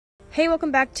Hey,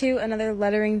 welcome back to another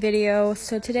lettering video.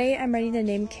 So today I'm ready to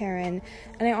name Karen,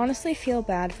 and I honestly feel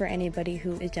bad for anybody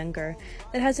who is younger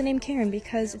that has the name Karen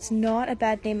because it's not a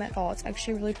bad name at all. It's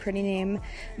actually a really pretty name,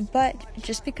 but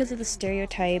just because of the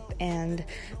stereotype and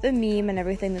the meme and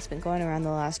everything that's been going around the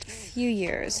last few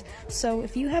years. So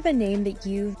if you have a name that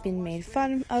you've been made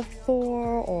fun of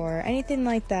for or anything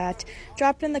like that,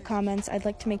 drop it in the comments. I'd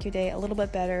like to make your day a little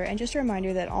bit better, and just a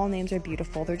reminder that all names are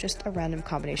beautiful. They're just a random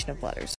combination of letters.